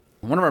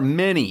one of our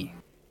many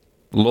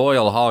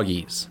loyal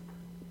hoggies,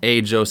 A.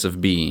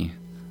 Joseph B.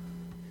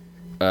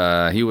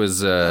 He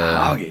was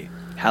Hoggy.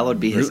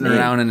 Hallowed be his rooting name.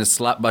 around in his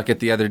slop bucket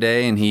the other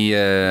day, and he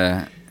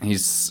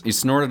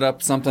snorted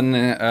up something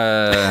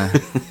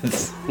into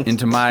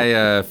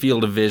my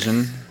field of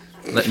vision.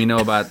 Let me know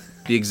about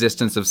the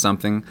existence of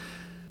something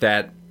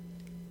that,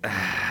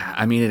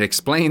 I mean, it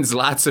explains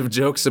lots of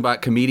jokes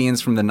about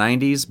comedians from the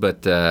 90s,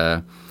 but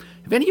have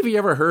any of you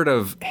ever heard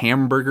of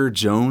Hamburger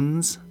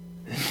Jones?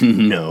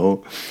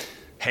 No.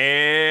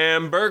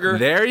 Hamburger.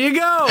 There you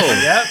go.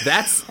 Yep.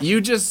 You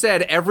just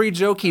said every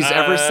joke he's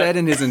ever said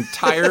in his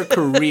entire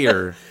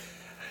career.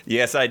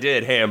 Yes, I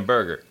did.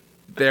 Hamburger.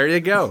 There you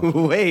go.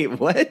 Wait,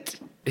 what?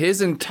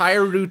 His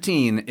entire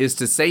routine is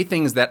to say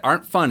things that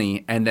aren't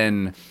funny and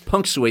then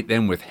punctuate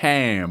them with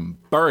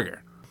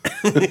hamburger.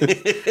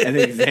 An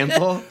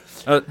example?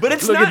 But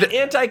it's Look at not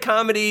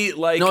anti-comedy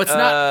like... No, it's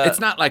not. It's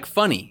not like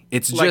funny.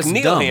 It's like just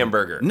Neil dumb.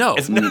 Hamburger. No,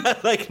 It's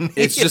not like Neil.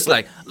 it's just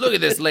like, look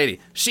at this lady.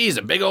 She's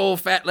a big old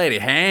fat lady.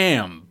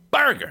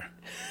 Hamburger.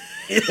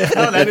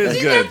 Oh, that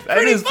is good. That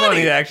is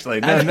funny, actually.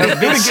 No, do it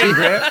again,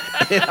 Grant.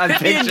 I'm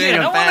picturing a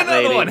I want fat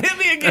another lady. one. Hit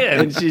me again.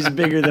 And she's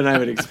bigger than I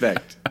would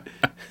expect.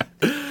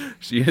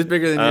 She is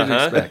bigger than you'd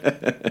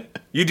expect.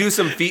 You do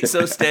some feet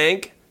so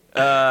stank,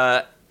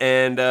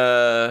 and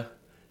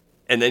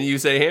then you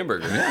say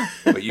hamburger. Yeah.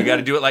 But you got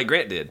to do it like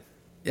Grant did.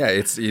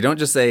 Yeah, you don't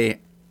just say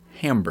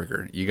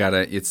hamburger. You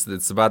gotta.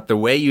 It's about the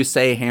way you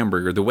say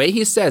hamburger. The way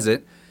he says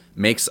it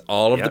makes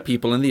all of the Yep.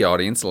 people in the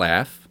audience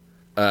laugh,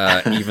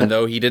 even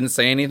though he didn't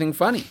say anything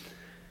funny.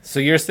 So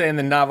you're saying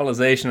the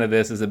novelization of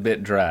this is a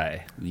bit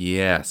dry.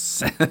 Yes.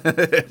 So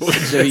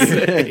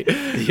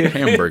you're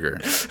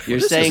Hamburger.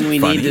 saying is we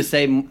funny. need to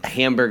say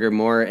hamburger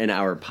more in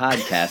our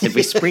podcast. If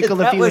we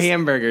sprinkled a few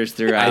hamburgers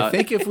throughout. I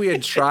think if we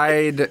had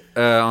tried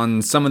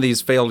on some of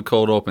these failed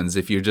cold opens,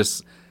 if you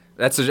just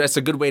that's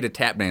a good way to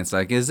tap dance.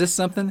 Like, is this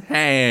something?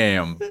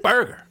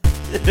 Hamburger.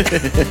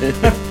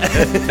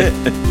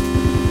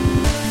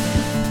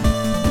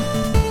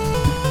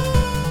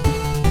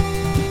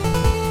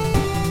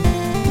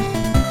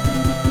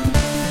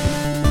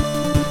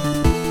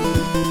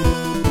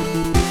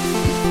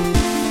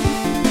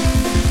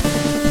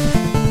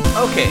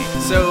 Okay,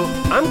 so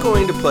I'm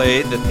going to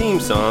play the theme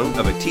song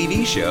of a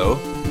TV show,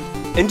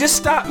 and just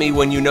stop me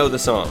when you know the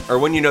song, or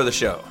when you know the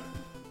show.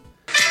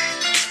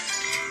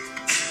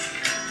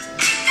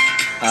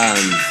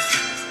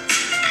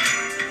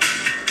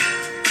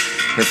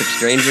 Perfect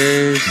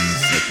Strangers.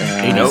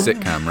 Ain't no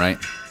sitcom, right?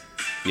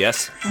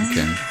 Yes.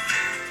 Okay.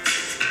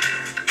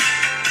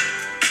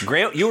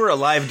 Grant, you were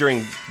alive during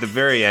the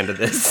very end of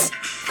this.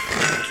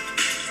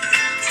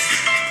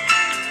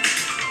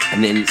 I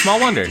mean, Small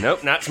Wonder.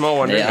 Nope, not Small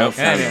Wonder. they all Nope.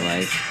 sound Yeah.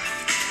 alike.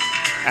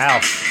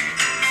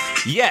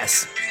 Alf.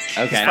 Yes.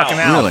 Okay. Fucking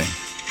Alf. Really?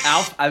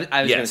 Alf. I was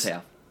going to Yes. say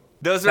Alf.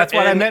 Those are, That's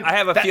what I and meant. I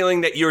have a That-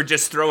 feeling that you were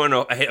just throwing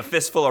a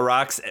fistful of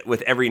rocks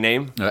with every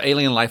name.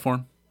 Alien life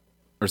form,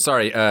 or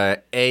sorry,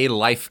 A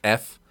life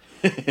F.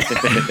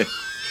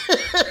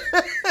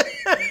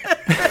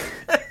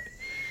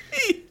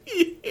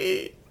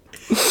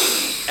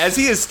 As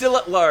he is still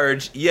at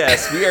large,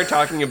 yes, we are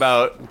talking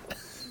about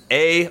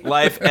A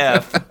Life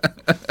F,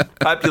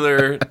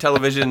 popular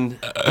television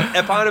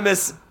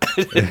eponymous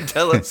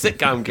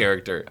sitcom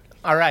character.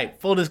 All right,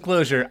 full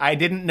disclosure, I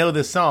didn't know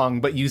the song,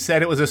 but you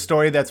said it was a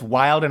story that's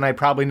wild and I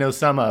probably know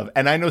some of.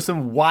 And I know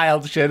some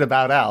wild shit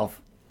about Alf.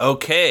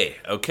 Okay.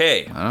 I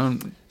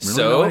don't really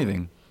So- know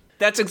anything.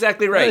 That's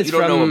exactly right. He's You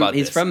don't know about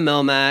He's this. from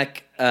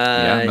Melmac.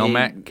 Yeah,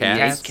 Melmac, He Cats.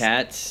 has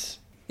cats.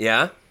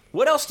 Yeah?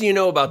 What else do you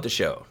know about the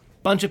show?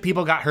 Bunch of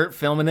people got hurt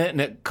filming it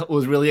and it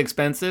was really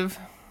expensive.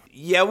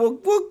 Yeah,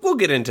 we'll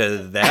get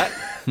into that.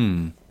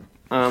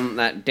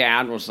 That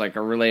dad was like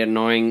a really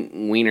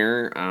annoying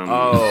wiener.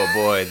 Oh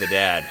boy, the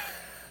dad.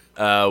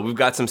 We've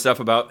got some stuff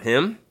about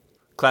him.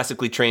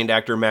 Classically trained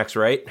actor Max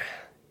Wright.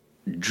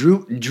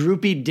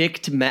 Droopy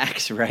dicked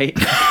Max, right?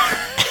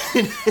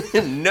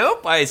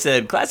 Nope, I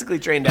said classically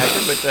trained actor,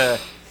 but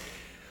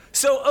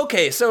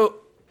so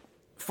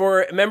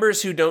for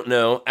members who don't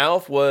know,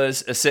 Alf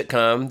was a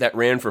sitcom that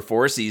ran for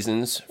 4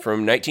 seasons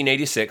from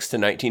 1986 to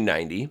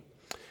 1990.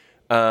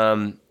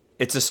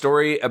 It's a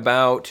story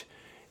about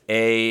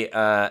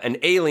an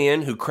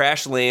alien who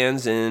crash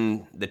lands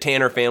in the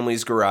Tanner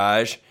family's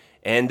garage,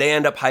 and they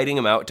end up hiding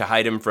him out to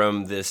hide him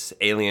from this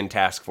alien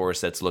task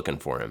force that's looking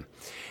for him.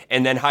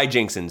 And then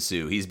hijinks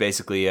ensue. He's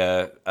basically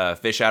a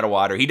fish out of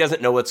water. He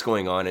doesn't know what's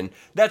going on, and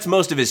that's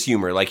most of his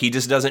humor. Like, he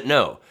just doesn't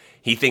know.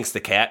 He thinks the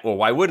cat, well,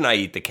 why wouldn't I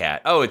eat the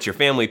cat? Oh, it's your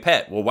family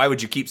pet. Well, why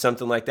would you keep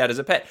something like that as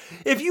a pet?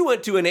 If you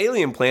went to an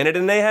alien planet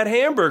and they had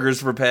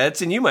hamburgers for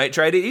pets, and you might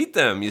try to eat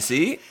them, you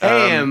see?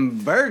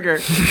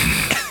 Hamburger.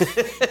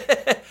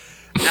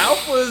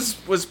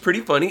 Alf was pretty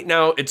funny.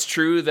 Now, it's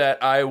true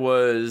that I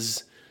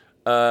was,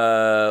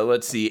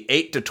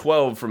 8 to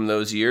 12 from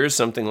those years,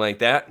 something like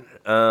that,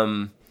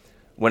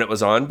 when it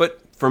was on.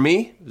 But for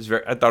me,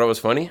 I thought it was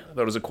funny. I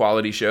thought it was a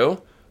quality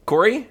show.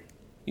 Corey,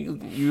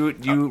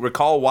 you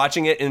recall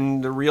watching it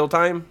in the real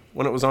time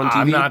when it was on TV?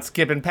 I'm not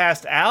skipping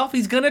past Alf.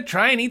 He's going to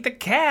try and eat the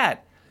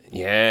cat.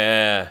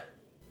 Yeah.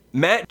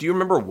 Matt, do you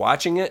remember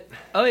watching it?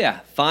 Oh yeah,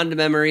 fond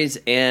memories,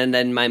 and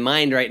in my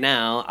mind right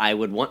now, I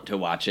would want to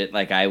watch it.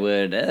 Like I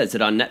would, is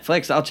it on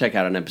Netflix? I'll check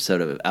out an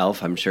episode of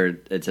Elf. I'm sure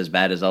it's as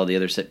bad as all the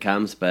other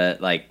sitcoms,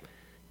 but like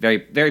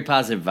very, very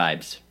positive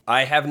vibes.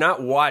 I have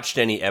not watched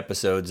any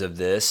episodes of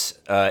this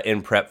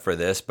in prep for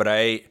this, but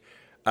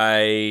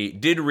I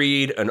did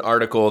read an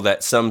article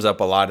that sums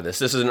up a lot of this.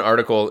 This is an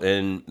article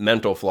in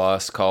Mental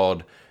Floss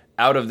called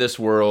Out of This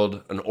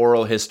World, An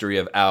Oral History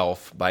of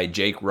Alf by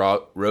Jake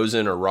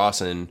Rosen or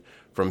Rawson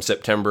from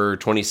September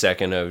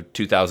 22nd of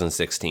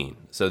 2016.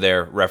 So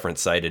they're reference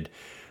cited.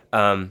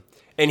 And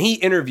he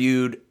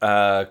interviewed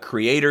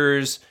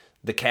creators,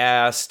 the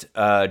cast,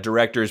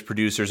 directors,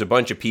 producers, a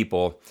bunch of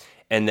people,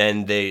 and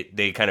then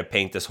they kind of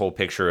paint this whole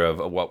picture of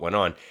what went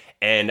on.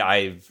 And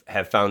I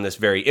have found this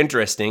very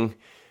interesting,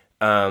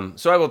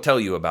 so I will tell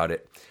you about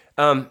it.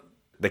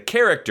 The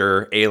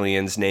character,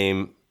 Alien's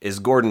name is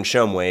Gordon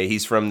Shumway.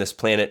 He's from this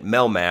planet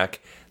Melmac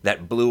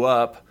that blew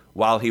up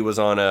while he was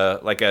on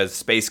a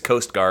Space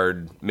Coast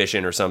Guard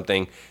mission or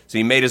something. So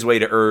he made his way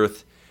to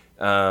Earth,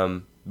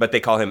 but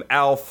they call him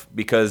Alf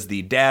because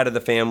the dad of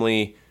the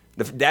family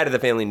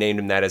named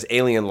him that as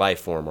Alien Life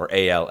Form, or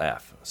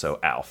ALF. So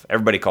Alf.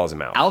 Everybody calls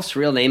him Alf. Alf's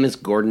real name is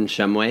Gordon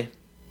Shumway.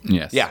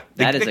 Yes. Yeah.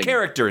 The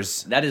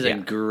characters. That is a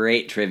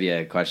great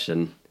trivia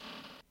question.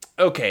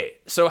 Okay,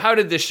 so how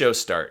did this show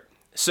start?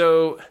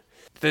 So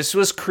this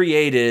was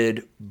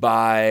created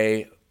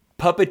by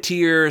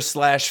puppeteer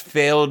 /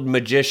 failed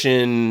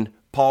magician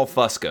Paul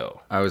Fusco.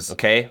 I was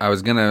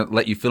gonna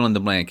let you fill in the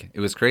blank. It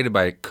was created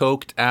by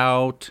coked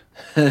out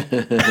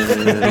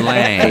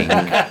blank.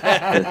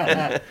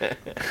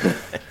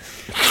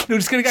 No,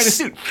 just get a guy in a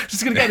suit.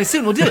 Just get a guy in a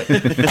suit and we'll do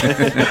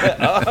it.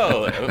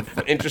 Oh,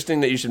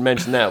 interesting that you should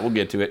mention that. We'll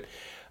get to it.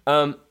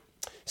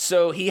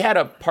 So he had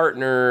a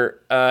partner.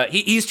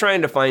 He's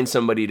trying to find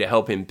somebody to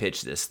help him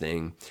pitch this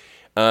thing.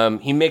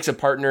 He makes a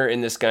partner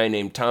in this guy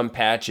named Tom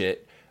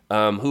Patchett,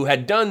 who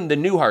had done the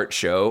Newhart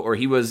show, or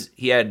he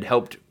had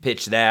helped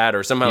pitch that,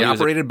 or somehow he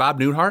operated Bob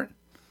Newhart.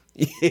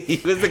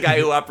 He was the guy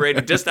who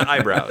operated just the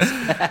eyebrows. Just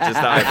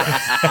the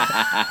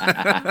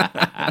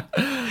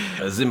eyebrows.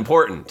 It was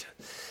important.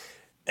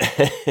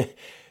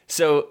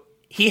 So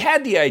he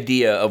had the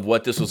idea of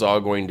what this was all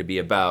going to be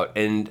about,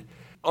 and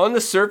on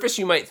the surface,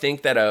 you might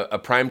think that a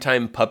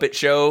primetime puppet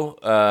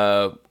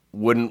show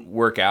wouldn't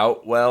work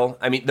out well.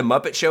 I mean, the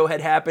Muppet Show had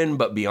happened,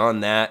 but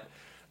beyond that,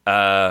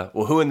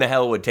 who in the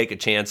hell would take a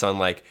chance on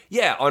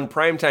on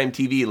primetime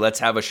TV, let's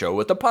have a show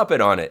with a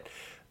puppet on it?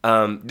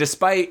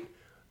 Despite,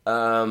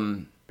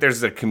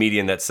 there's a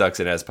comedian that sucks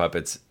and has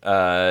puppets.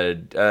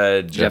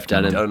 Jeff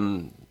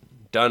Dunham.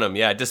 Dunham,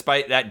 yeah.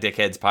 Despite that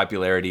dickhead's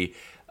popularity,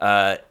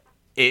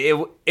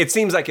 it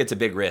seems like it's a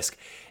big risk.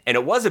 And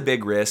it was a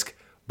big risk,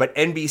 but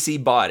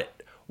NBC bought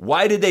it.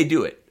 Why did they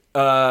do it?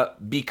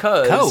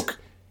 Because... Coke.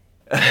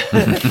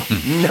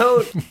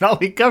 No,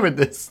 we covered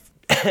this.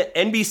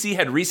 NBC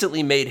had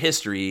recently made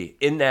history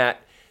in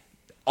that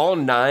all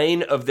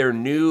 9 of their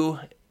new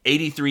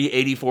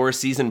 83-84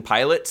 season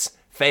pilots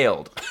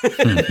failed. It's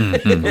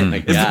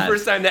the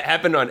first time that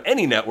happened on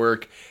any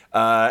network,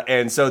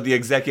 and so the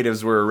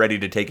executives were ready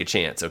to take a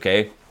chance,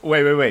 okay?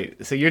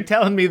 Wait. So you're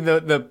telling me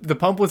the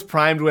pump was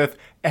primed with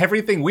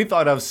everything we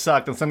thought of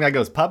sucked, and some guy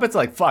goes, puppets?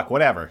 Like, fuck,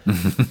 whatever.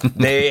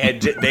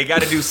 They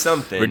got to do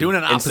something. We're doing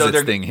an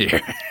opposite thing here.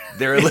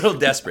 They're a little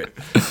desperate.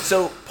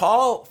 So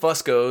Paul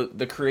Fusco,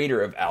 the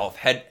creator of Alf,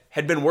 had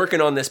been working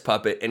on this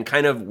puppet and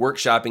kind of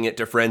workshopping it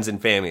to friends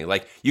and family.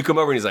 Like, you come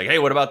over and he's like, hey,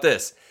 what about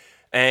this?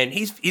 And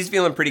he's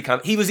feeling pretty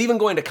he was even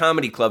going to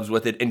comedy clubs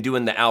with it and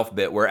doing the Alf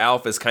bit, where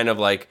Alf is kind of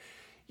like,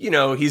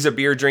 he's a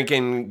beer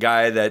drinking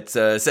guy that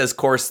says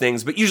coarse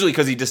things, but usually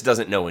because he just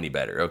doesn't know any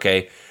better,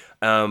 okay?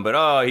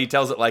 But he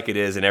tells it like it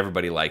is and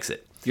everybody likes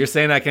it. You're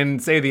saying I can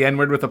say the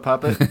N-word with a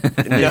puppet?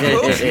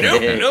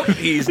 Nope.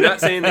 He's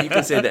not saying that you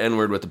can say the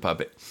N-word with a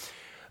puppet.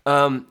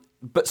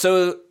 But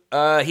so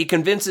he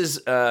convinces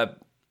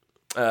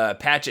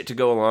Patchett to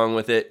go along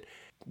with it.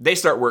 They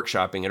start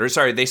workshopping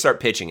it, they start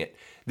pitching it.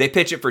 They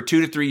pitch it for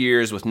 2 to 3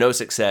 years with no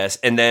success,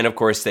 and then, of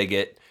course, they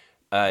get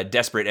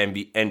desperate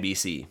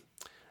NBC.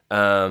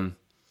 And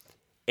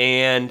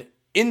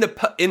in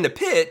the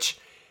pitch,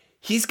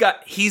 he's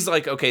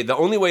like, okay, the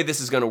only way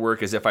this is going to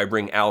work is if I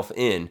bring Alf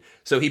in.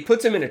 So he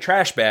puts him in a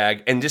trash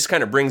bag and just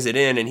kind of brings it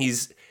in, and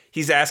he's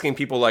asking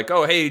people like,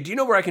 oh, hey, do you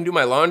know where I can do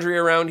my laundry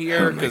around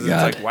here? Because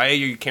it's like, why are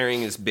you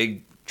carrying this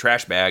big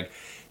trash bag?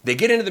 They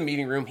get into the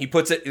meeting room. He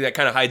puts it, that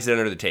kind of hides it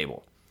under the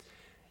table.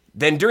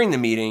 Then during the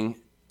meeting,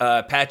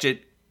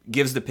 Patchett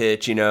gives the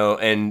pitch,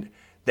 and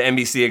the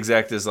NBC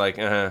exec is like,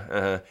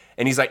 and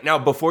he's like, now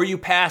before you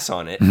pass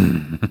on it,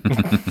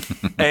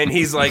 and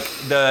he's like,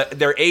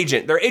 their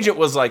agent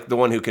was like the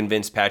one who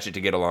convinced Patchett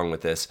to get along with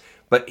this,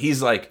 but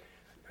he's like,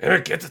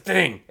 Eric, get the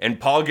thing. And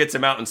Paul gets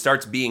him out and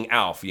starts being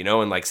Alf, you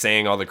know, and like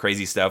saying all the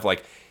crazy stuff.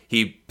 Like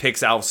he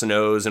picks Alf's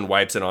nose and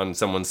wipes it on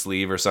someone's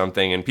sleeve or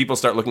something. And people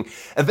start looking.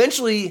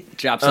 Eventually,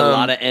 drops a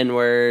lot of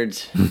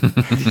N-words.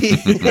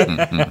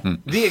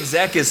 The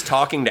exec is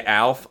talking to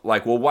Alf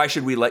like, well, why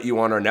should we let you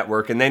on our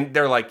network? And then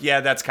they're like,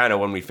 yeah, that's kind of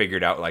when we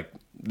figured out like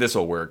this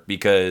will work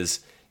because,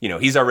 you know,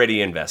 he's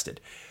already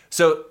invested.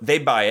 So they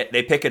buy it,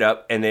 they pick it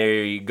up, and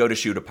they go to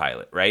shoot a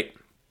pilot, right?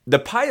 The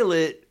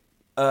pilot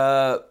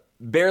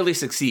barely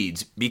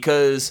succeeds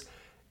because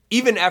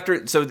even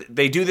after, so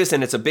they do this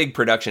and it's a big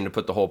production to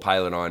put the whole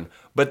pilot on,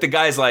 but the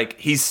guy's like,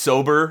 he's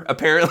sober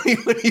apparently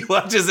when he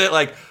watches it,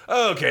 like,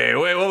 okay,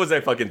 wait, what was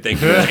I fucking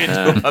thinking?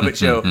 Into a puppet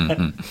show.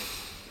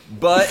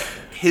 But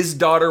his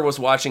daughter was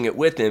watching it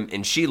with him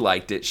and she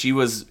liked it. She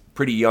was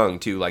pretty young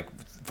too, like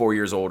 4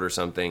 years old or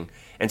something.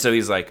 And so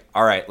he's like,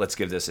 all right, let's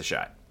give this a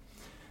shot.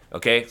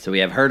 Okay? So we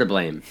have her to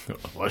blame.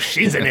 Well,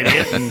 she's an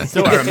idiot, and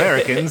so are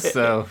Americans,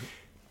 so...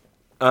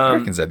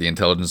 Americans had the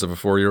intelligence of a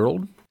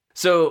 4-year-old.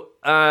 So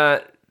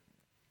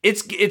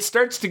it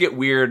starts to get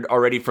weird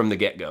already from the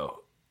get-go.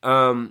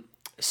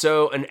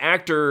 So an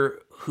actor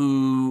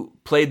who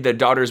played the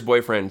daughter's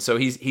boyfriend, so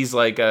he's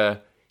like,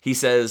 he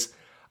says,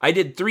 I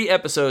did 3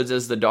 episodes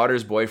as the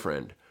daughter's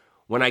boyfriend.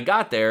 When I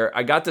got there,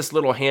 I got this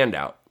little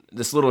handout,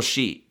 this little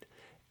sheet.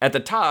 At the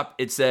top,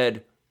 it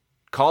said,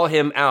 call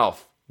him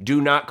Alf. Do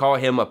not call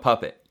him a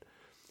puppet.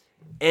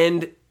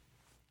 And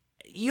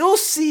you'll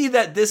see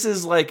that this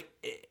is like,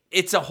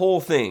 it's a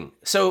whole thing.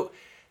 So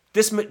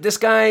this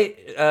guy,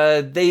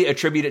 they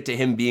attribute it to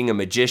him being a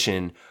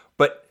magician,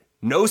 but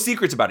no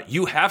secrets about it.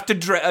 You have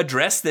to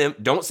address them.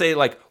 Don't say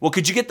like, well,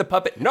 could you get the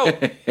puppet? No,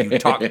 you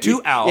talk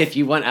to Alf. If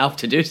you want Alf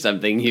to do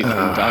something, you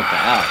can talk to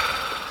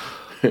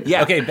Alf.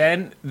 Yeah. Okay,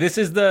 Ben, this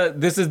is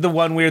the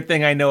one weird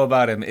thing I know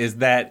about him is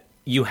that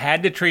you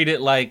had to treat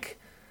it like,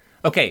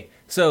 okay,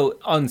 so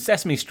on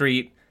Sesame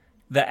Street,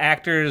 the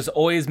actors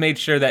always made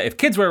sure that if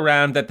kids were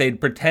around, that they'd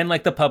pretend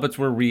like the puppets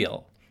were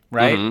real,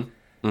 right?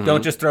 Mm-hmm. Mm-hmm.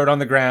 Don't just throw it on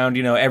the ground.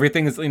 You know,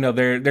 everything is, you know,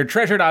 they're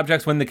treasured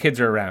objects when the kids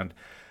are around.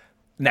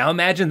 Now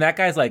imagine that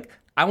guy's like,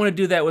 I want to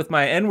do that with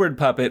my N-word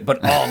puppet,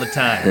 but all the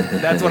time.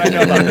 That's what I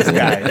know about this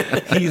guy.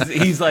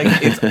 He's like,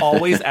 it's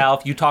always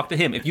Alf. You talk to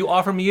him. If you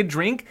offer me a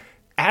drink,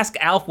 ask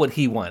Alf what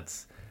he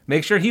wants.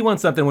 Make sure he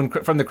wants something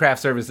from the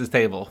craft services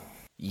table.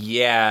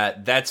 Yeah,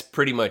 that's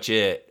pretty much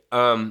it.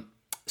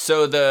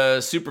 So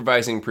the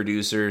supervising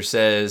producer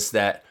says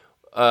that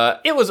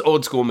it was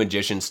old school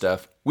magician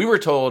stuff. We were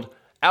told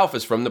Alf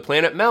is from the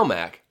planet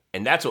Melmac,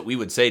 and that's what we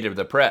would say to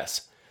the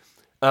press.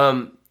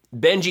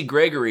 Benji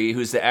Gregory,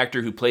 who's the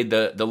actor who played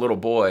the little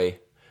boy,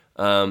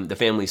 the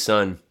family's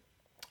son,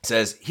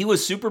 says he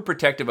was super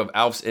protective of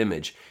Alf's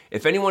image.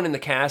 If anyone in the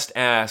cast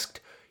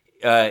asked,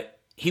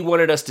 he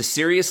wanted us to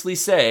seriously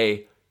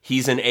say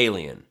he's an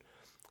alien.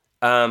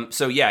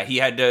 So yeah,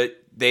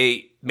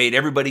 they made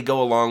everybody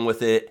go along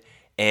with it.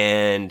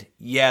 And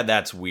yeah,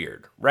 that's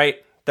weird,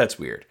 right? That's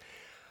weird.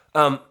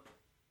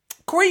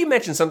 Corey, you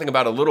mentioned something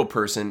about a little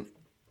person.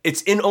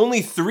 It's in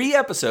only 3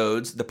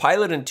 episodes, the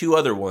pilot and 2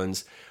 other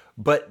ones,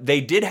 but they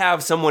did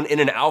have someone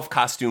in an Alf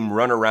costume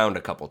run around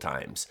a couple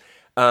times.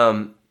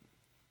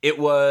 It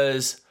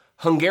was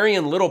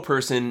Hungarian little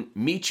person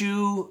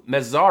Michu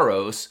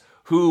Mezaros,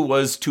 who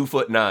was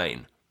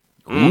 2'9".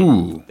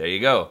 Ooh. There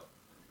you go.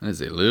 That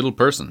is a little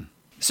person.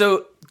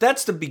 So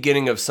that's the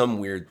beginning of some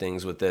weird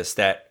things with this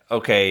that,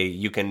 okay,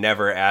 you can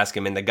never ask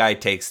him, and the guy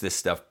takes this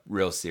stuff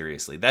real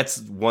seriously. That's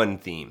one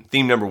theme.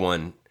 Theme number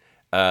 1,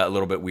 a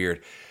little bit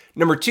weird.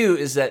 Number 2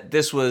 is that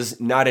this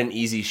was not an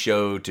easy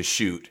show to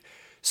shoot.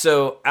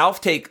 So Alf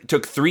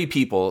took 3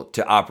 people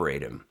to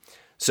operate him.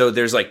 So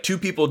there's like 2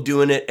 people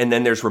doing it, and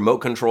then there's remote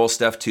control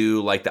stuff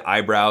too, like the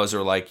eyebrows,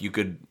 or like you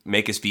could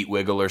make his feet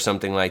wiggle or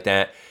something like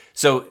that.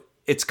 So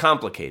it's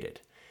complicated.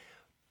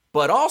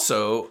 But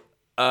also,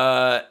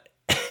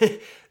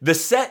 the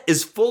set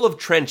is full of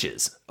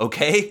trenches,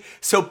 okay?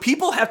 So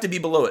people have to be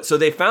below it. So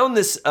they found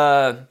this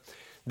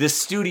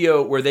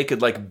studio where they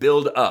could like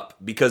build up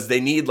because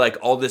they need like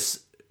all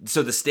this.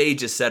 So the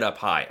stage is set up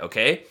high,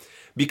 okay?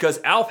 Because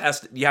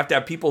Alf you have to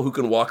have people who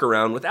can walk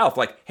around with Alf.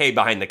 Like, hey,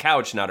 behind the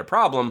couch, not a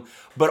problem,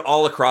 but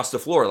all across the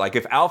floor. Like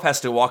if Alf has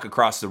to walk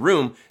across the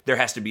room, there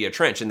has to be a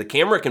trench. And the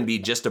camera can be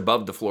just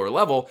above the floor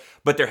level,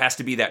 but there has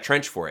to be that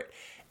trench for it.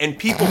 And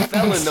people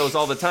fell in those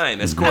all the time,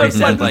 as Corey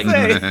said. Like,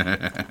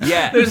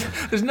 yeah,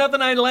 there's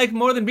nothing I like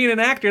more than being an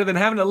actor than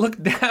having to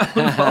look down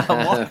while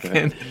I'm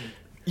walking.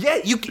 Yeah,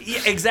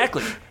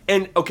 exactly.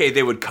 And okay,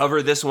 they would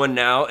cover this one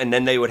now, and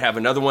then they would have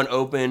another one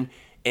open.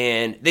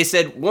 And they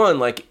said, one,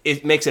 like,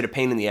 it makes it a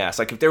pain in the ass.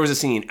 Like, if there was a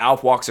scene,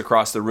 Alf walks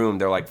across the room,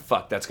 they're like,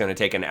 fuck, that's going to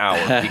take an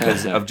hour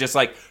because of just,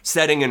 like,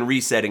 setting and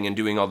resetting and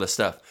doing all this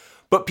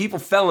stuff. But people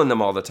fell in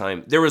them all the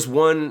time. There was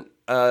one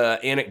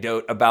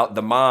anecdote about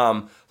the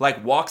mom,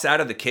 like, walks out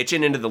of the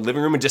kitchen into the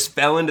living room and just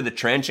fell into the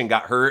trench and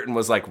got hurt and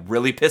was, like,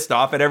 really pissed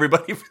off at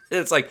everybody.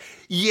 It's like,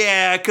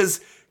 yeah, because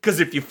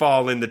if you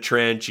fall in the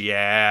trench,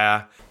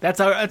 yeah. That's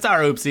our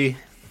oopsie.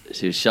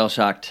 She was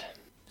shell-shocked.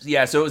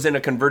 Yeah, so it was in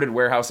a converted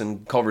warehouse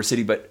in Culver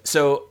City. But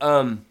so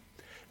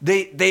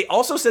They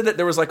also said that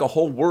there was like a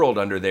whole world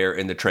under there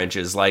in the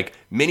trenches, like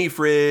mini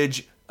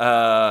fridge,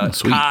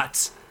 Sweet.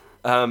 cots,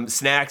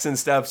 snacks and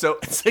stuff. So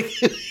it's like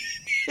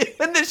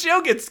when the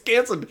show gets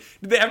canceled,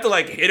 do they have to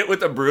like hit it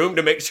with a broom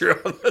to make sure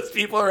all those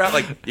people are out?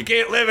 Like, you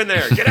can't live in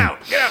there. Get out.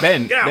 Get out.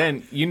 Ben, get out.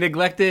 Ben, you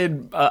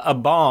neglected a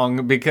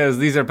bong because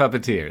these are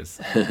puppeteers.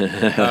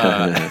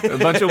 A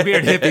bunch of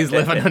weird hippies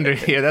living under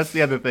here. That's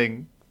the other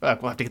thing.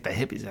 Fuck, we'll have to get the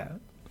hippies out.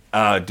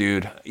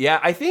 Dude. Yeah,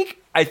 I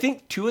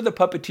think two of the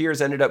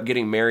puppeteers ended up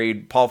getting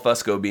married, Paul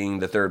Fusco being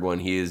the third one.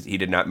 He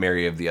did not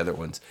marry of the other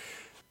ones.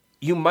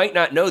 You might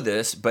not know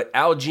this, but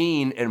Al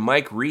Jean and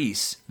Mike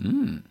Reiss,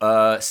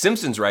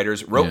 Simpsons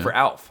writers, wrote for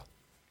Alf.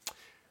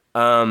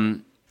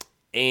 And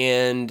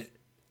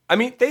I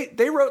mean,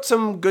 they wrote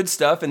some good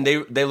stuff, and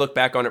they look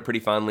back on it pretty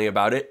fondly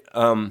about it.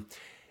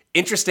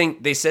 Interesting,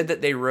 they said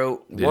that they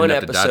wrote one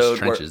episode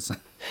where...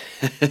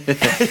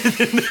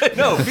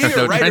 No, being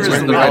a writer is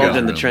trenches Involved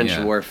in the room, trench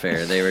yeah.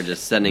 warfare. They were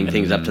just sending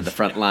things up to the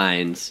front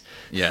lines.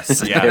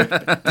 Yes. Yeah.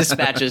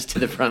 Dispatches to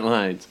the front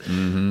lines.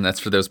 That's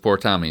for those poor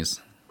Tommies.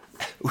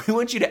 We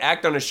want you to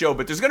act on a show,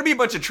 but there's going to be a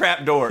bunch of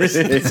trap doors.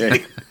 It's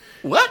like,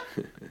 what?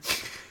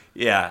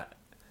 Yeah.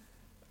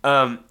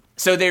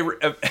 So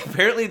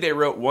apparently they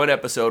wrote one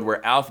episode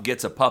where Alf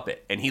gets a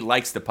puppet, and he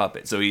likes the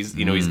puppet, so he's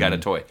got a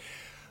toy.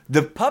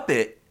 The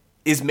puppet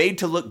is made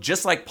to look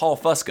just like Paul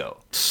Fusco.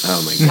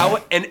 Oh my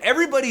god! And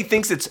everybody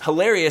thinks it's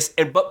hilarious,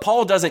 but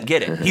Paul doesn't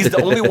get it. He's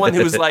the only one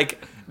who's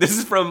like, this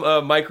is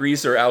from Mike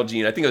Reiss or Al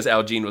Jean. I think it was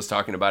Al Jean was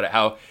talking about it.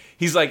 How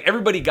he's like,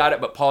 everybody got it,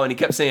 but Paul, and he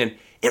kept saying,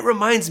 it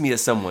reminds me of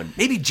someone,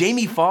 maybe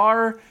Jamie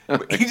Farr.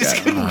 He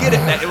just couldn't get it.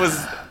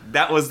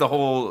 That was the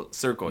whole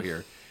circle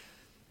here.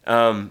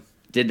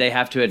 Did they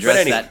have to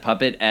address that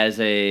puppet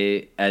as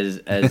a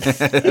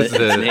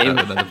name?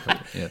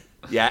 Yeah.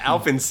 Yeah,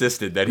 Alf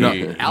insisted that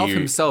Alf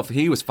himself,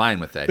 he was fine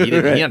with that.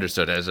 He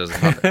understood it as a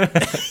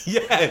puppet.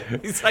 Yeah,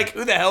 he's like,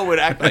 who the hell would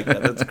act like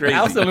that? That's crazy.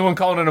 Al's the only one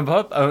calling him a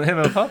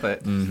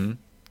puppet. Mm-hmm.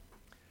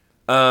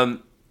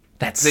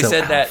 They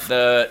said that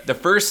the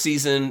first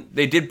season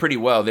they did pretty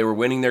well. They were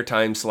winning their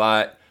time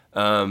slot.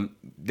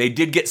 They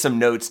did get some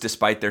notes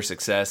despite their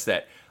success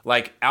that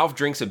like Alf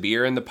drinks a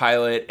beer in the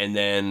pilot, and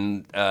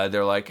then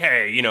they're like,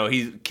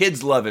 hey,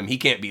 kids love him. He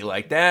can't be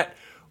like that.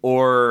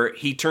 Or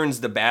he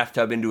turns the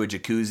bathtub into a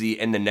jacuzzi.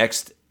 And the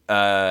next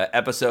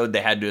episode,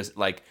 they had to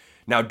like,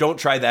 now don't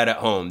try that at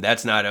home.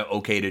 That's not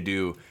okay to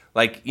do.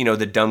 Like,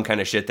 the dumb kind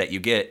of shit that you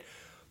get.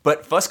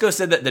 But Fusco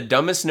said that the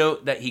dumbest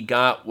note that he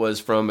got was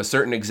from a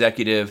certain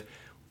executive.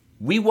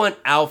 We want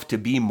Alf to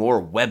be more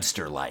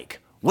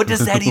Webster-like. What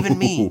does that even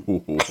mean?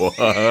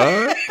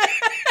 What?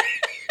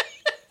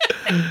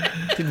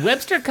 Did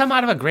Webster come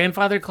out of a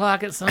grandfather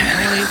clock at some point?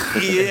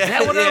 Yeah, Is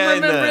that what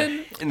I'm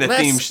remembering? In the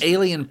Less theme.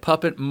 alien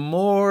puppet,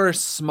 more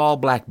small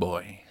black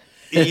boy.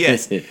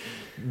 Yes.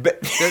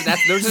 But,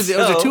 Those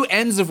are two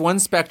ends of one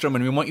spectrum,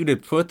 and we want you to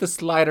put the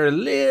slider a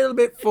little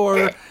bit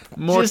more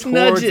Just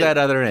nudge towards it. that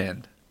other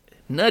end.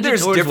 Nudge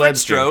there's towards different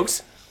Webster.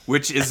 strokes,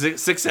 which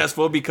is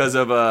successful because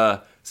of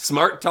a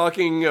smart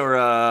talking or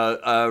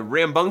a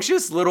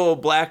rambunctious little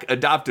black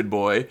adopted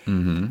boy.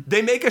 Mm-hmm.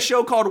 They make a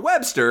show called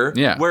Webster,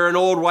 where an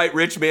old white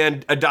rich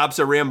man adopts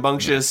a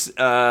rambunctious,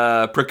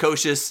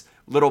 precocious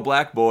little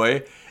black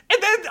boy.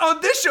 And then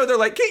on this show, they're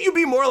like, can't you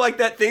be more like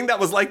that thing that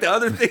was like the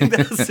other thing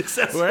that was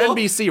successful? We're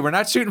NBC. We're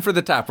not shooting for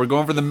the top. We're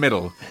going for the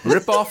middle.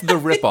 Rip off the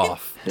rip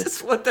off.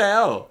 Just what the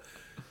hell?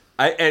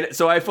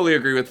 So I fully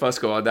agree with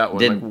Fusco on that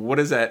one. Like, what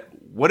is that?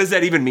 What does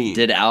that even mean?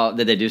 Did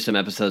they do some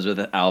episodes with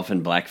Alf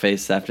and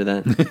blackface after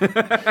that?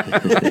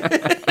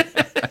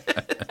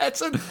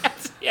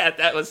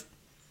 That was.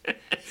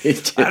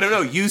 I don't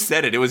know. You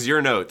said it. It was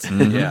your notes.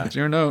 Mm-hmm. Yeah, it's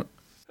your note.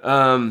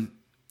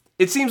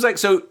 It seems like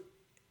so.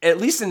 At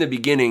least in the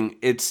beginning,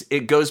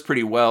 it goes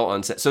pretty well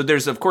on set. So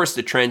there's of course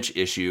the trench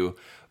issue,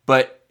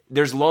 but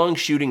there's long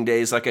shooting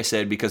days, like I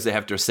said, because they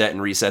have to set and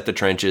reset the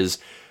trenches.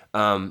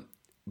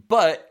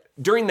 But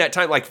during that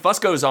time, like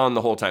Fusco's on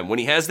the whole time. When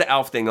he has the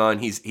Alf thing on,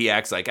 he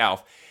acts like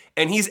Alf.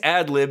 And he's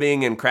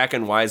ad-libbing and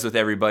cracking wise with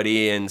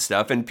everybody and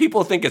stuff. And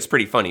people think it's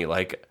pretty funny.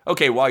 Like,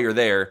 okay, while you're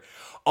there.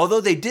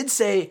 Although they did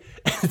say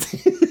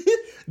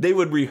they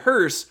would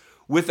rehearse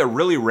with a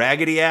really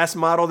raggedy-ass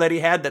model that he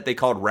had that they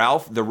called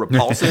Ralph, the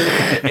repulsive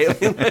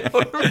alien.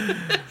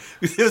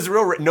 It was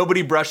real.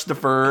 Nobody brushed the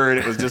fur, and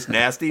it was just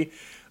nasty.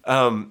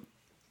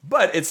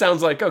 But it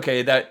sounds like,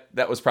 okay,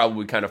 that was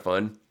probably kind of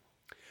fun.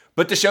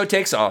 But the show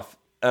takes off.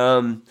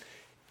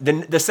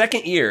 The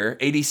second year,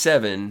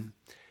 87,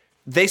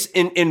 they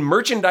in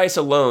merchandise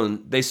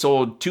alone, they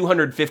sold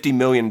 $250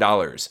 million,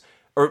 or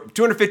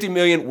 $250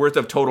 million worth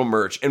of total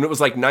merch, and it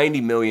was like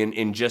 $90 million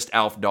in just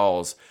Alf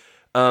dolls.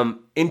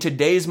 In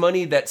today's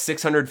money, that's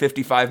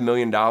 $655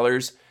 million.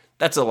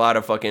 That's a lot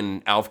of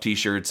fucking Alf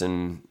t-shirts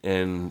and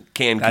can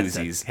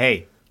koozies.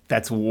 Hey,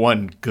 that's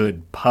one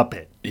good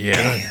puppet.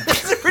 Yeah,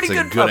 That's a pretty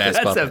good good puppet. ass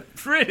That's puppet. a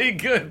pretty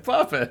good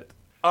puppet.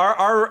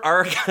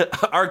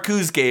 Our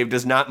Coos Cave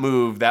does not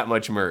move that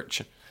much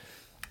merch.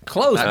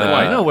 Close,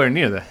 but nowhere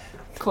near that.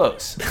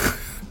 Close.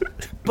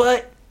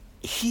 But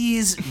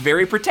he's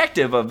very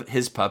protective of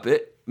his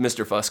puppet,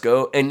 Mr.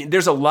 Fusco, and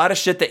there's a lot of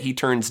shit that he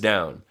turns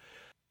down.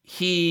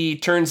 He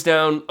turns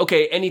down,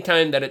 okay,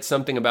 anytime that it's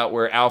something about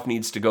where Alf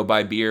needs to go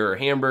buy beer or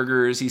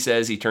hamburgers, he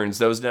says he turns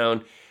those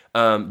down.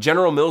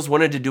 General Mills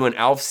wanted to do an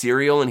Alf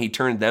cereal, and he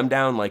turned them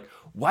down. Like,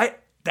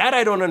 what? That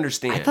I don't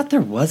understand. I thought there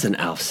was an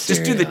Alf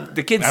cereal. Just do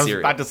the kids' I was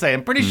cereal. about to say,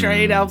 I'm pretty sure I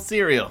ate Alf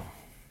cereal.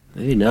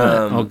 Maybe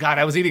not. Oh, God,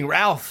 I was eating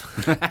Ralph.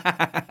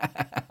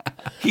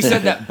 He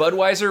said that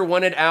Budweiser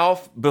wanted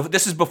Alf.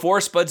 This is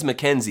before Spuds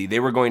MacKenzie. They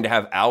were going to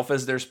have Alf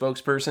as their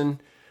spokesperson.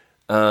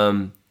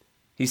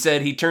 He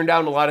said he turned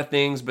down a lot of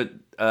things, but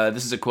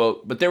this is a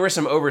quote, but there were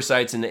some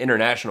oversights in the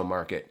international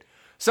market.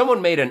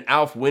 Someone made an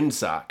Alf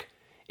windsock.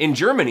 In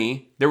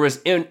Germany, there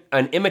was an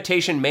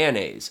imitation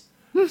mayonnaise.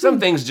 Some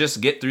things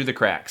just get through the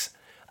cracks.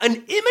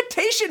 An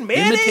imitation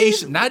mayonnaise?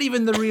 Imitation, not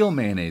even the real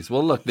mayonnaise.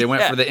 Well, look, they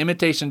went for the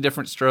imitation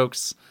different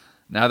strokes.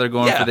 Now they're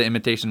going for the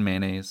imitation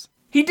mayonnaise.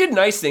 He did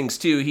nice things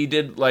too. He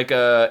did like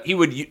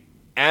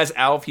as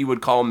Alf, he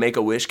would call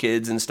Make-A-Wish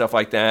kids and stuff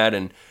like that.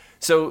 And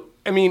so,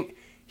 I mean,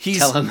 he's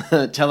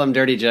Tell him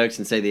dirty jokes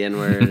and say the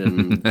N-word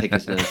and pick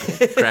his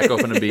nose. Crack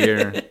open a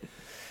beer.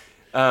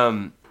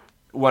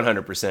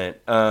 100%.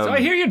 So I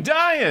hear you're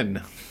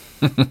dying.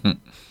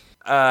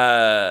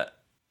 Yeah,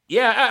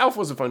 Alf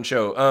was a fun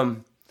show.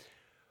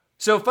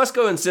 So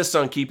Fusco insists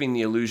on keeping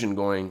the illusion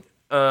going.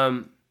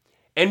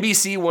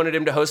 NBC wanted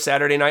him to host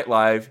Saturday Night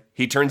Live.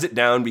 He turns it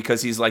down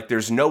because he's like,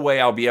 there's no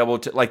way I'll be able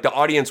to, like, the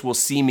audience will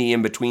see me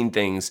in between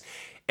things,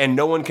 and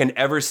no one can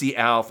ever see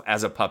Alf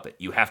as a puppet.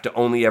 You have to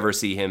only ever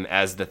see him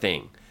as the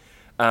thing.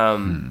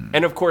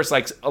 And of course,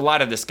 like a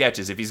lot of the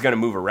sketches, if he's going to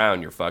move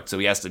around, you're fucked, so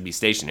he has to be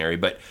stationary.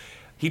 But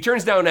he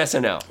turns down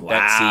SNL. Wow.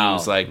 That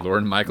seems like...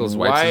 Lorne Michaels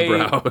wipes his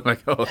brow.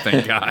 Like, oh,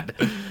 thank God.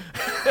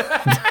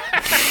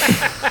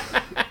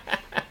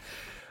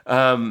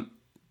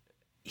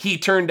 He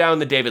turned down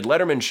the David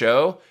Letterman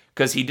show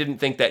because he didn't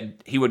think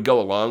that he would go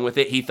along with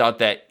it. He thought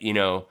that,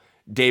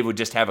 Dave would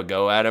just have a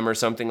go at him or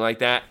something like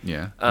that.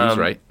 Yeah, he was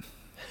right.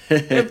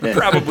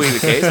 Probably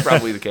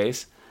the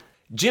case.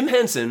 Jim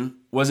Henson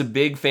was a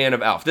big fan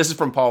of Alf. This is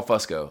from Paul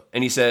Fusco.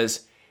 And he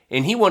says,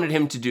 and he wanted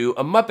him to do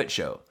a Muppet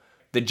show,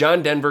 the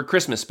John Denver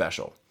Christmas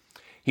special.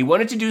 He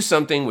wanted to do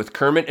something with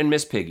Kermit and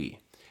Miss Piggy.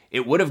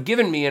 It would have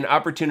given me an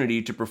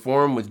opportunity to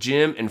perform with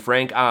Jim and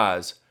Frank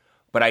Oz,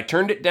 but I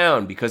turned it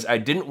down because I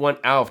didn't want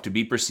Alf to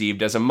be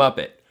perceived as a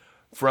Muppet.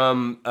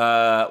 From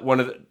one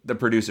of the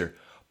producer.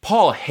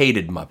 Paul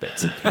hated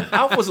Muppets.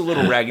 Alf was a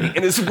little raggedy,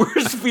 and his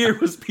worst fear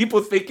was people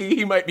thinking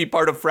he might be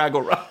part of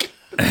Fraggle Rock.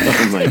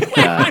 Oh my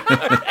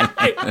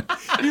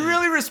God. You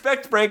really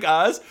respect Frank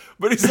Oz,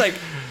 but he's like,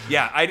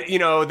 yeah,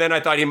 then I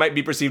thought he might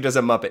be perceived as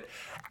a Muppet.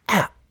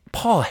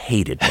 Paul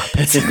hated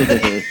Muppets.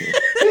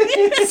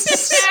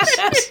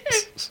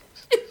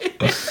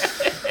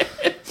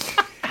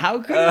 How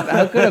could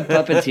a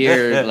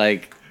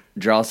puppeteer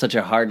draw such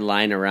a hard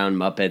line around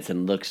Muppets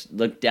and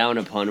look down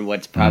upon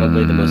what's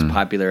probably the most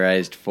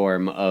popularized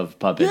form of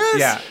puppets? Yes.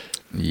 Yeah.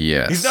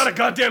 Yes. He's not a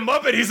goddamn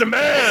Muppet, he's a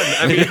man.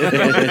 I mean,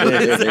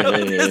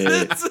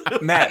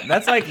 Matt,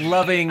 that's like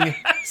loving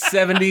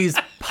 70s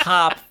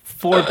pop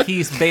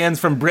 4-piece bands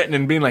from Britain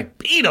and being like,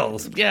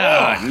 Beatles?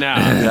 God,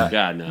 no.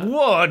 God, no.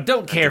 Whoa,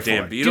 don't care for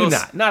damn it. Do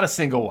Beatles? not a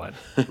single one.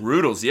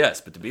 Rudels,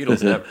 yes, but the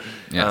Beatles never.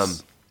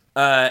 Yes.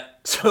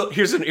 So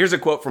here's a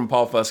quote from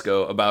Paul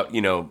Fusco about,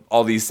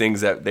 all these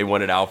things that they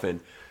wanted Alf in.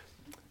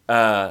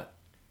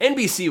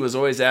 NBC was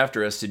always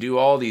after us to do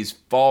all these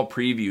fall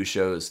preview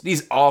shows,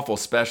 these awful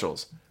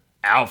specials.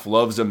 Alf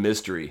loves a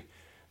mystery.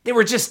 They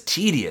were just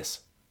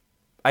tedious.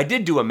 I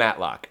did do a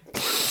Matlock.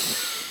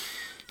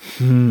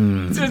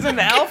 There's an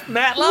Alf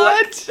Matlock?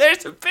 What?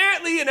 There's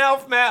apparently an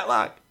Alf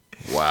Matlock.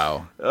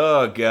 Wow.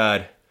 Oh,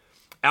 God.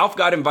 Alf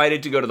got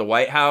invited to go to the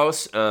White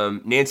House.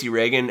 Nancy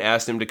Reagan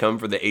asked him to come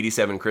for the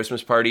 87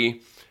 Christmas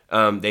party.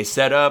 They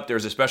set up. There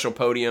was a special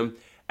podium.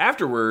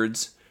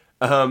 Afterwards,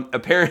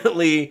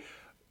 apparently,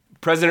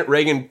 President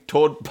Reagan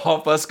told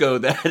Paul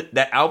Fusco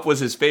that Alf was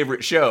his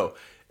favorite show,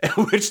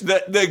 which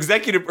the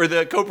executive or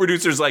the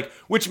co-producer's like,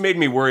 which made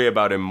me worry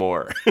about him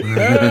more.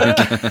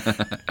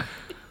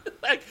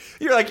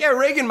 You're like, yeah,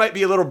 Reagan might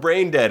be a little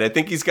brain dead. I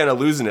think he's kind of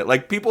losing it.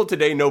 Like, people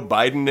today know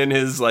Biden and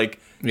his,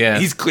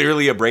 he's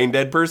clearly a brain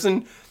dead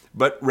person.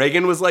 But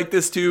Reagan was like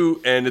this, too.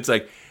 And it's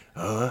like,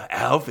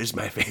 Alf is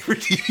my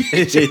favorite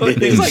TV show.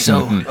 He's like,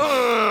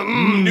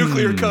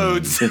 nuclear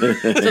codes. So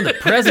the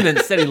president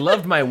said he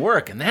loved my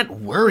work, and that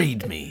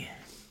worried me.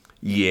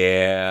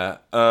 Yeah.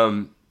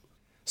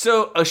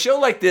 So a show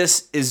like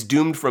this is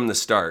doomed from the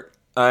start.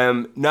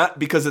 Not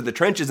because of the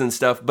trenches and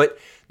stuff, but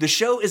the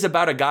show is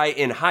about a guy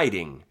in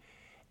hiding.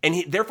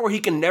 And therefore,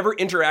 he can never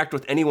interact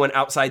with anyone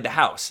outside the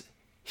house.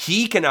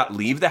 He cannot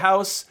leave the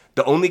house.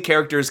 The only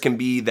characters can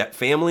be that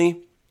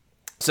family.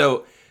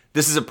 So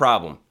this is a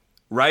problem.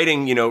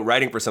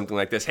 Writing for something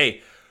like this.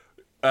 Hey,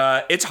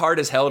 it's hard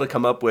as hell to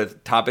come up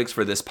with topics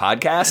for this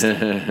podcast.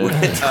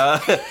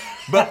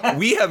 But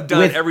we have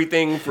done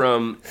everything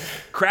from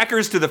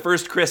crackers to the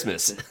first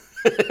Christmas.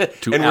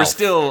 To and Alf. we're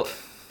still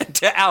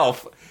to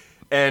Alf.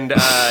 And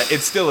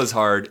it still is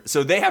hard.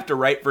 So they have to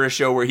write for a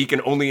show where he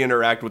can only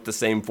interact with the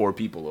same 4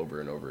 people over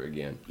and over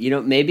again.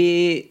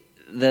 Maybe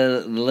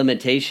the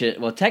limitation.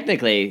 Well,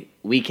 technically,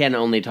 we can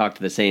only talk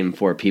to the same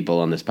 4 people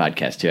on this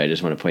podcast too. I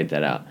just want to point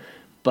that out.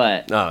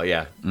 But Oh,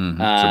 yeah. So we're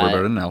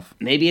better than Elf.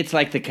 maybe it's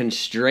like the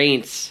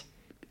constraints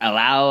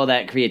allow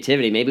that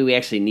creativity. Maybe we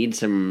actually need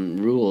some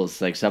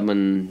rules, like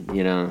someone,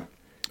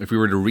 If we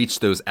were to reach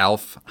those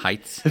Alf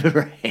heights,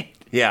 right?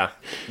 Yeah.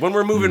 When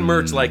we're moving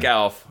merch like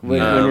Alf. When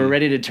we're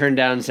ready to turn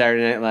down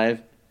Saturday Night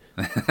Live.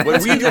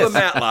 When we do a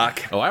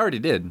Matlock. oh, I already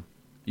did.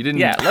 You didn't?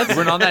 Yeah, you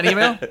weren't on that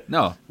email?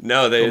 No.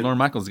 No, Lorne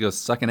Michaels goes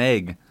suck an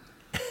egg.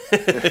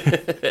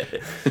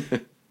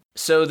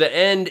 So the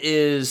end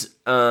is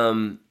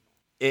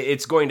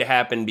it's going to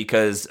happen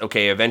because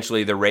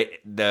eventually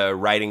the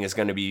writing is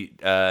going to be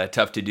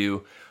tough to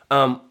do.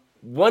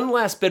 One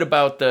last bit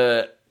about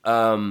the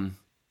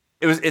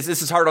this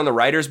is hard on the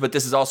writers, but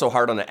this is also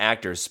hard on the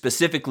actors,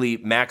 specifically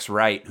Max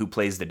Wright, who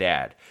plays the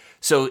dad.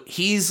 So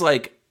he's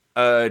like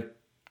a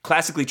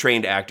classically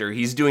trained actor.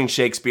 He's doing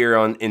Shakespeare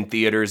in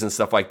theaters and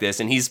stuff like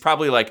this, and he's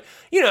probably like,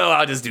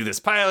 I'll just do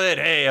this pilot.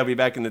 Hey, I'll be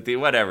back in the theater.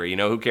 Whatever,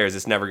 who cares?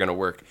 It's never going to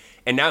work.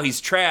 And now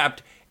he's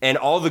trapped, and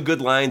all the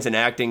good lines and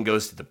acting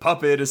goes to the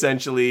puppet.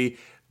 Essentially,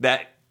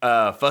 that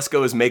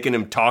Fusco is making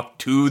him talk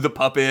to the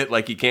puppet,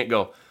 like he can't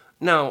go.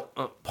 Now,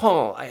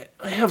 Paul, I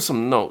have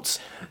some notes.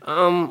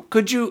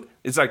 Could you?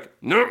 It's like,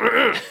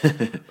 no.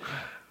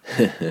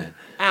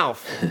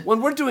 Alf,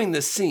 when we're doing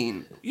this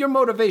scene, your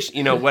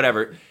motivation,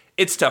 whatever.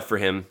 It's tough for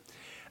him.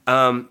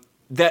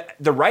 That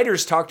the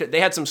writers they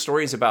had some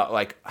stories about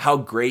like how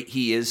great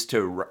he is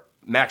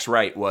Max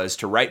Wright was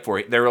to write for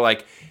it. They were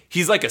like,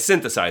 he's like a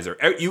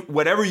synthesizer.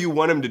 Whatever you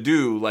want him to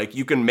do, like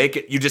you can make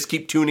it. You just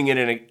keep tuning it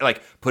in,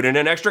 like put in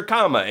an extra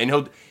comma,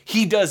 and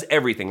he does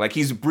everything. Like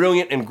he's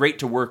brilliant and great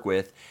to work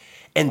with.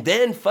 And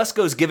then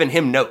Fusco's giving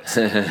him notes.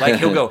 Like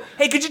he'll go,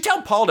 "Hey, could you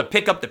tell Paul to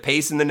pick up the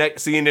pace in the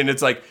next scene?" And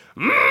it's like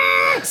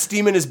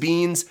steaming his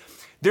beans.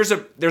 There's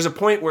a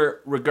point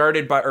where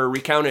recounted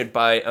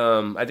by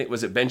I think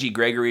was it Benji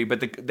Gregory, but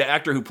the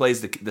actor who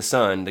plays the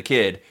son, the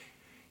kid,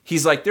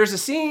 he's like, there's a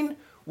scene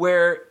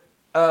where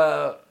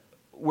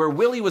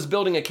Willie was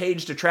building a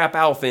cage to trap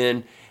Alf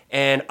in,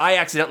 and I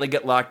accidentally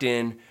get locked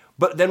in.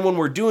 But then when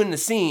we're doing the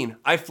scene,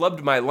 I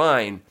flubbed my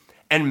line,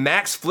 and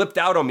Max flipped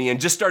out on me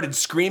and just started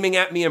screaming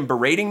at me and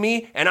berating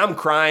me, and I'm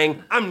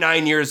crying. I'm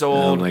 9 years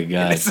old. Oh my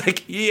God! And it's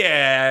like,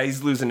 yeah,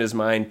 he's losing his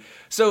mind.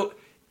 So.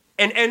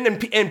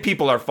 And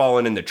people are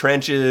falling in the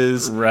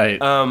trenches. Right.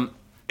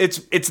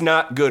 It's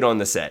not good on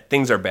the set.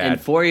 Things are bad.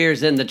 And 4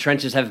 years in, the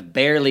trenches have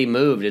barely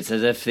moved. It's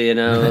as if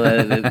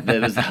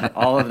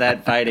all of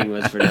that fighting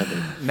was for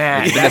nothing.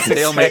 Matt, That's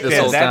stalemate this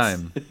whole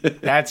time.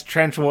 That's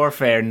trench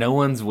warfare. No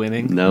one's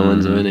winning. No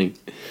one's winning.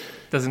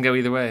 Doesn't go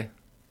either way.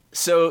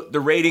 So the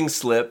ratings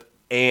slip,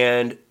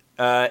 and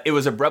it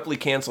was abruptly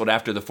canceled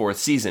after the 4th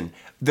season.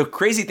 The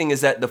crazy thing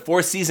is that the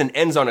 4th season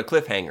ends on a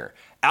cliffhanger.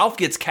 Alf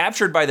gets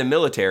captured by the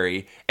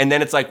military, and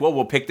then it's like, well,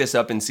 we'll pick this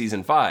up in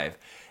season 5.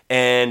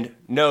 And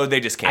no, they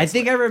just canceled. I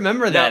think I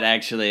remember that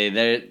actually.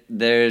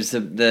 There's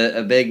a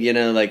big,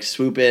 like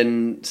swoop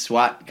in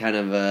SWAT kind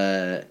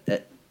of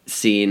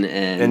scene,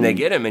 and they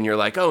get him, and you're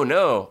like, oh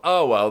no,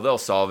 oh well, they'll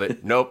solve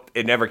it. Nope,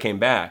 it never came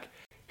back.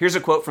 Here's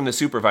a quote from the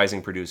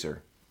supervising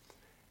producer.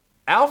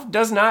 Alf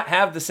does not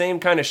have the same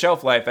kind of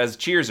shelf life as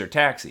Cheers or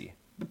Taxi.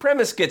 The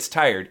premise gets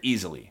tired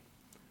easily.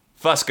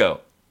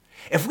 Fusco.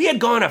 If we had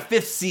gone a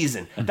 5th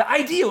season, the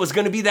idea was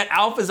going to be that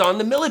Alf is on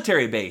the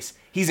military base.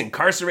 He's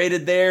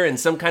incarcerated there in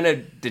some kind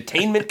of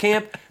detainment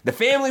camp. The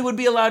family would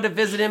be allowed to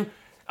visit him.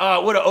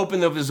 It would have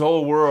opened up his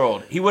whole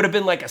world. He would have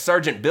been like a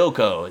Sergeant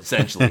Bilko,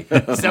 essentially.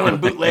 Selling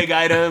bootleg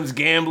items,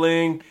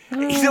 gambling.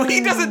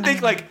 He doesn't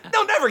think like,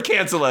 they'll never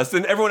cancel us.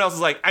 And everyone else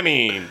is like, I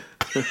mean,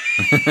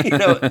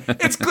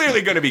 it's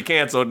clearly going to be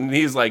canceled. And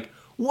he's like,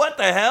 what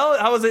the hell?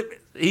 How is it?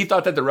 He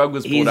thought that the rug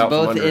was pulled out from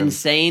under him. He's both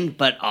insane,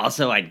 but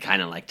also I'd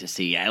kind of like to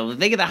see.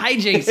 Think of the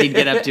hijinks he'd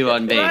get up to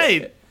on base.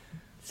 Right.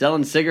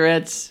 Selling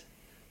cigarettes.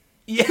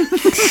 Yeah.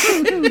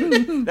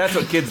 That's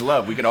what kids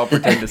love. We can all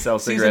pretend to sell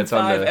cigarettes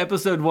Season 5, on the...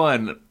 Episode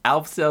 1,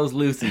 Alf sells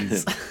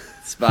Lucy's.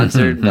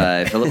 Sponsored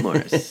by Philip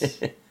Morris.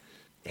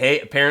 Hey,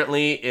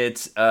 apparently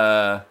it's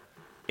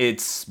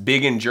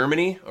big in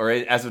Germany, or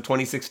as of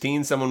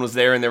 2016, someone was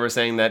there and they were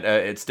saying that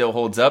it still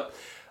holds up.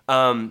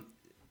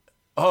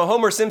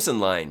 Homer Simpson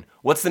line.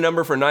 What's the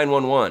number for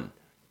 911?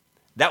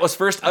 That was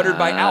first uttered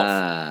by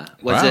Alf.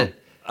 Was it?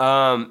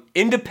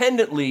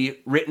 Independently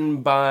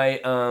written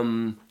by...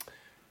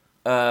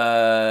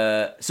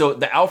 so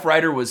the Alf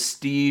writer was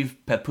Steve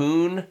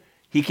Pepoon.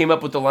 He came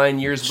up with the line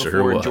years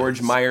before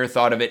George Meyer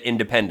thought of it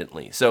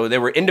independently. So they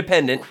were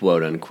independent.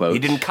 Quote unquote. He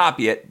didn't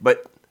copy it,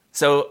 but...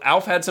 So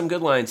Alf had some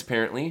good lines,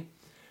 apparently.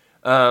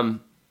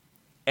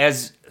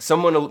 As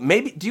someone,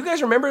 maybe, do you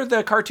guys remember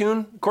the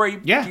cartoon, Corey?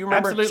 Yeah, do you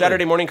remember absolutely.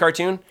 Saturday morning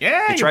cartoon?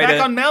 Yeah, They you're tried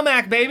back on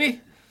Melmac,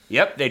 baby.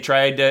 Yep, they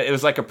tried. It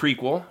was like a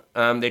prequel.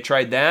 They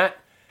tried that.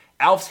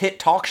 Alf's hit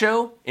talk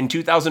show in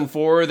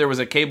 2004. There was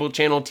a cable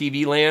channel,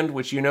 TV Land,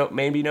 which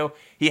maybe know.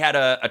 He had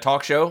a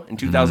talk show in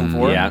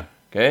 2004. Yeah.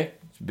 Okay,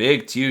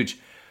 big. It's huge.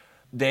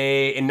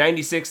 In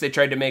 96, they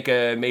tried to make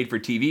a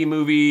made-for-TV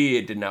movie.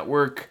 It did not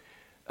work.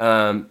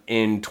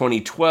 In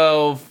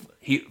 2012,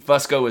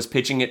 Fusco was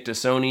pitching it to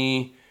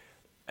Sony.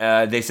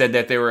 They said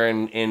that they were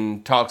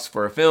in talks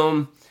for a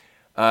film.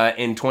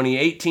 In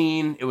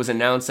 2018, it was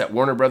announced that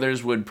Warner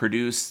Brothers would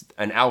produce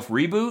an Alf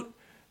reboot.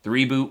 The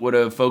reboot would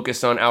have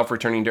focused on Alf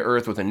returning to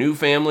Earth with a new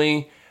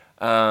family.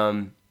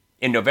 In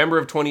November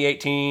of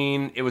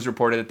 2018, it was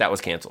reported that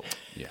was canceled.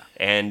 Yeah.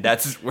 And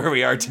that's where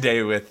we are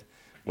today with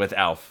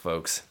Alf,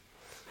 folks.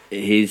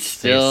 He's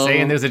still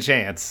saying there's a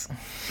chance.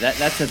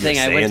 That's the thing.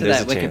 You're I went to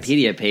saying that there's a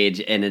Wikipedia page,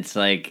 and it's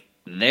like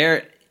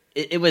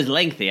it was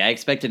lengthy. I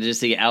expected to just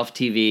see Alf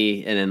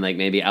TV and then like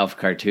maybe Alf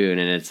cartoon,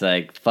 and it's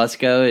like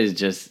Fusco is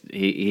just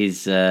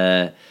he's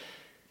has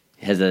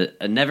a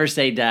never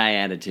say die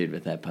attitude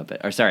with that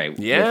puppet. Or sorry,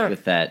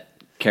 with that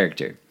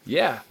character.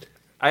 Yeah,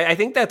 I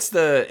think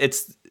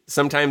it's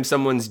sometimes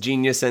someone's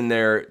genius and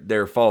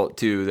their fault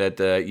too. That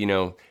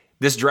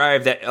this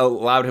drive that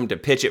allowed him to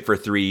pitch it for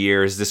 3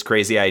 years, this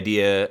crazy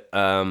idea.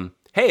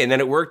 Hey, and then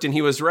it worked and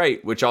he was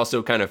right, which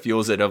also kind of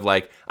fuels it of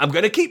like, I'm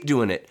going to keep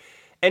doing it.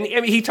 And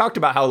I mean, he talked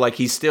about how like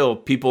he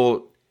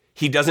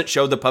doesn't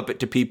show the puppet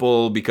to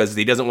people because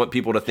he doesn't want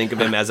people to think of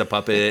him as a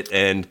puppet.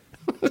 And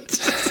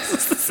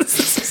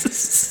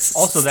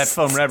also, that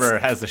foam rubber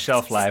has a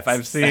shelf life.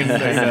 I've seen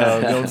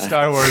the old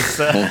Star Wars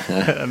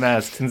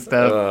masks and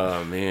stuff.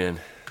 Oh, man.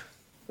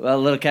 Well,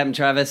 little Captain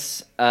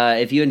Travis,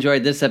 if you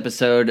enjoyed this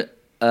episode,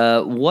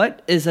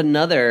 what is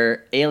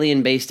another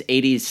alien-based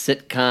 80s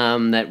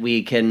sitcom that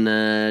we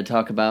can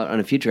talk about on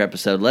a future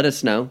episode? Let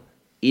us know.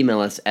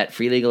 Email us at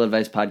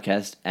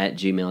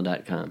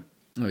freelegaladvicepodcast@gmail.com.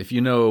 If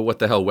you know what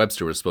the hell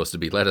Webster was supposed to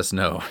be, let us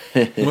know.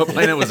 What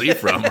planet was he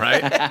from,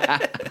 right?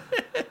 A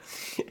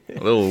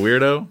little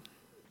weirdo.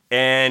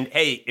 And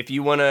hey, if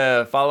you want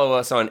to follow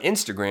us on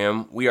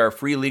Instagram, we are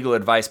Free Legal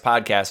Advice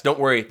Podcast. Don't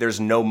worry, there's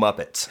no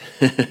Muppets.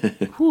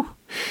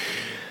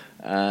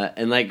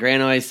 And like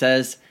Grant always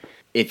says,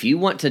 if you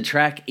want to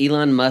track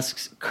Elon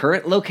Musk's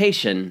current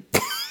location,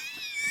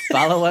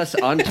 follow us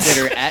on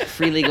Twitter at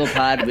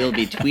FreeLegalPod. We'll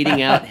be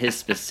tweeting out his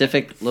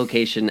specific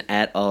location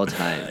at all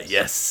times.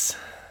 Yes.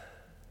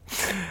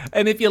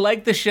 And if you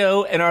like the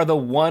show and are the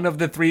one of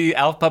the 3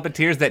 Alf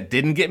puppeteers that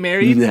didn't get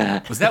married,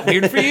 was that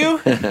weird for you?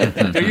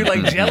 Are you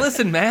like jealous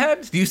and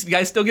mad? Do you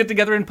guys still get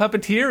together and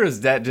puppeteer, or is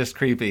that just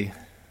creepy?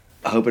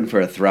 Hoping for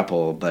a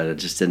throuple, but it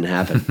just didn't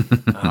happen.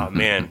 Oh,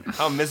 man.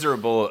 How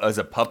miserable as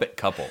a puppet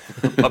couple,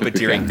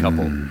 puppeteering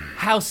couple.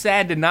 How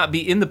sad to not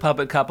be in the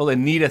puppet couple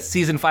and need a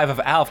season 5 of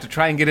Alf to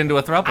try and get into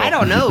a throuple. I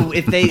don't know.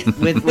 If they,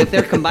 with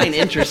their combined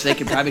interests, they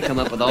could probably come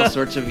up with all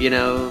sorts of,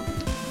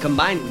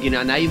 combined,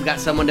 now you've got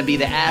someone to be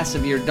the ass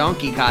of your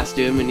donkey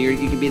costume, and you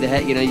can be the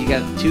head, you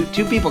got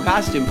two people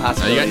costume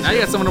possibilities. Now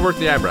you got someone to work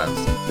the eyebrows.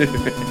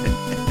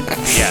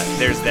 Yeah,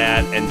 there's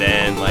that, and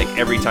then like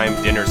every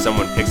time dinner,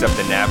 someone picks up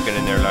the napkin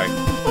and they're like,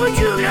 "Would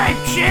you like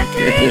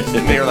chicken?"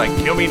 And they're like,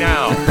 "Kill me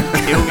now,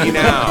 kill me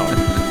now."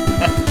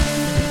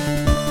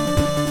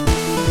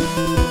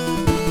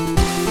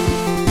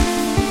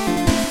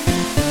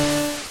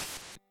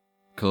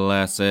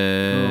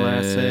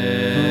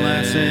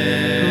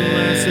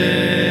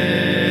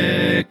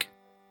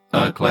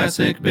 A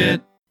classic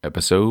bit.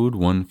 Episode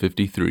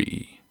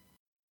 153.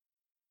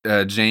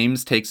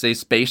 James takes a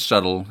space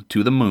shuttle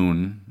to the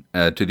moon,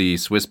 to the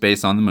Swiss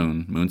base on the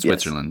moon,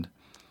 Switzerland.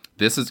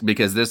 Yes.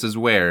 This is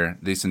where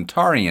the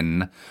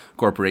Centaurian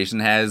Corporation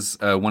has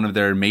one of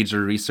their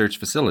major research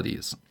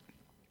facilities.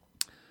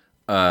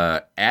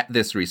 At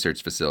this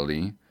research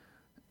facility,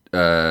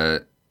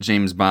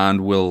 James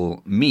Bond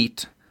will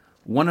meet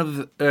one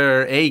of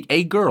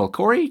a girl.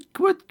 Corey,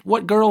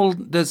 what girl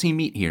does he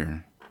meet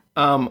here?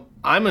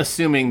 I'm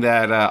assuming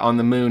that on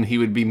the moon he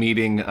would be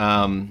meeting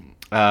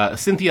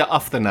Cynthia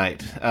of the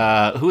Night,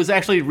 who was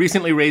actually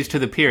recently raised to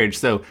the peerage,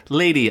 so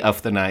Lady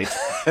of the Night,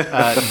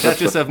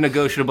 Duchess of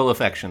Negotiable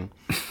Affection.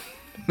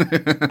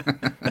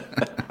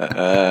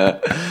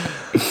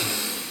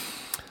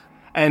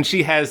 And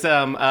she has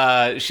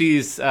she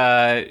is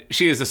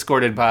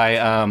escorted by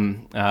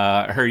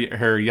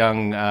her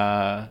young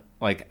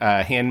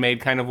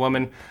handmaid kind of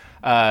woman.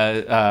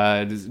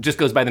 Just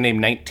goes by the name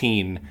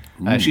 19.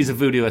 She's a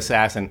voodoo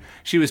assassin.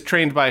 She was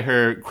trained by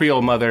her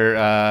Creole mother,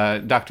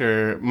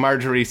 Dr.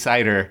 Marjorie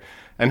Sider,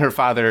 and her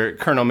father,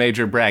 Colonel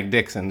Major Bragg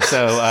Dixon.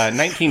 So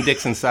 19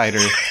 Dixon Sider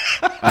is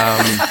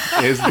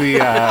Lady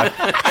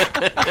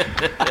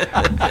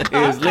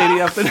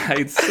of the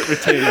Night's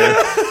retainer.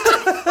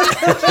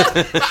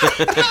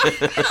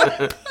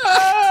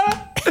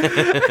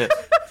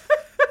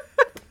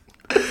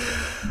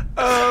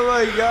 Oh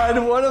my God,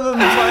 one of them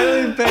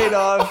finally paid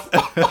off.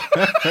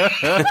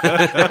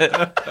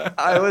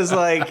 I was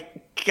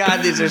like,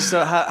 God, these are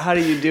so, how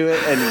do you do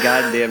it? And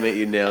God damn it,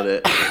 you nailed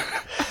it.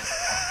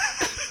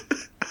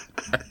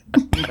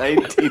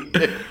 19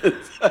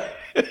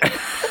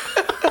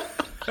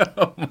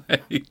 Oh my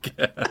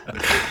God.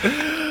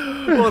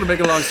 Well, to make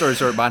a long story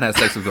short, Bond has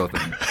sex with both of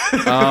them.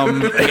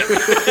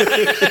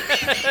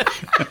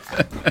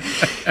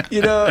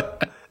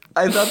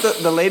 I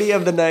thought the lady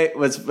of the night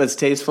was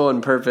tasteful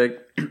and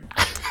perfect.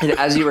 And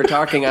as you were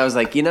talking, I was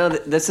like,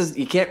 this is,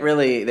 you can't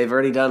really, they've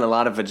already done a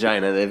lot of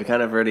vagina. They've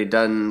kind of already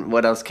done,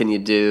 what else can you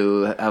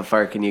do? How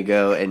far can you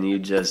go? And you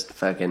just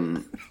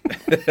fucking,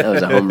 that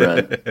was a home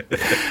run.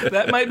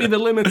 That might be the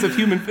limits of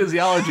human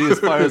physiology as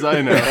far as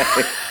I know.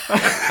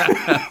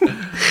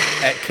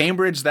 At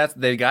Cambridge,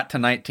 they got to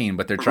 19,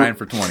 but they're trying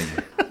for 20.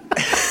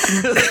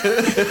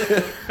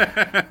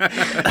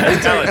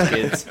 Tell us,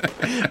 kids.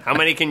 How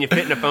many can you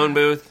fit in a phone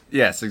booth?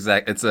 Yes,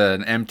 exactly. It's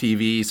an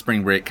MTV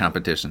spring break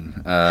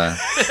competition. We're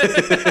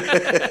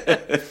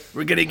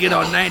going to get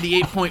on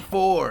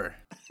 98.4.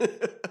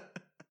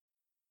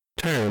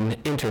 Turn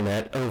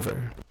internet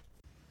over.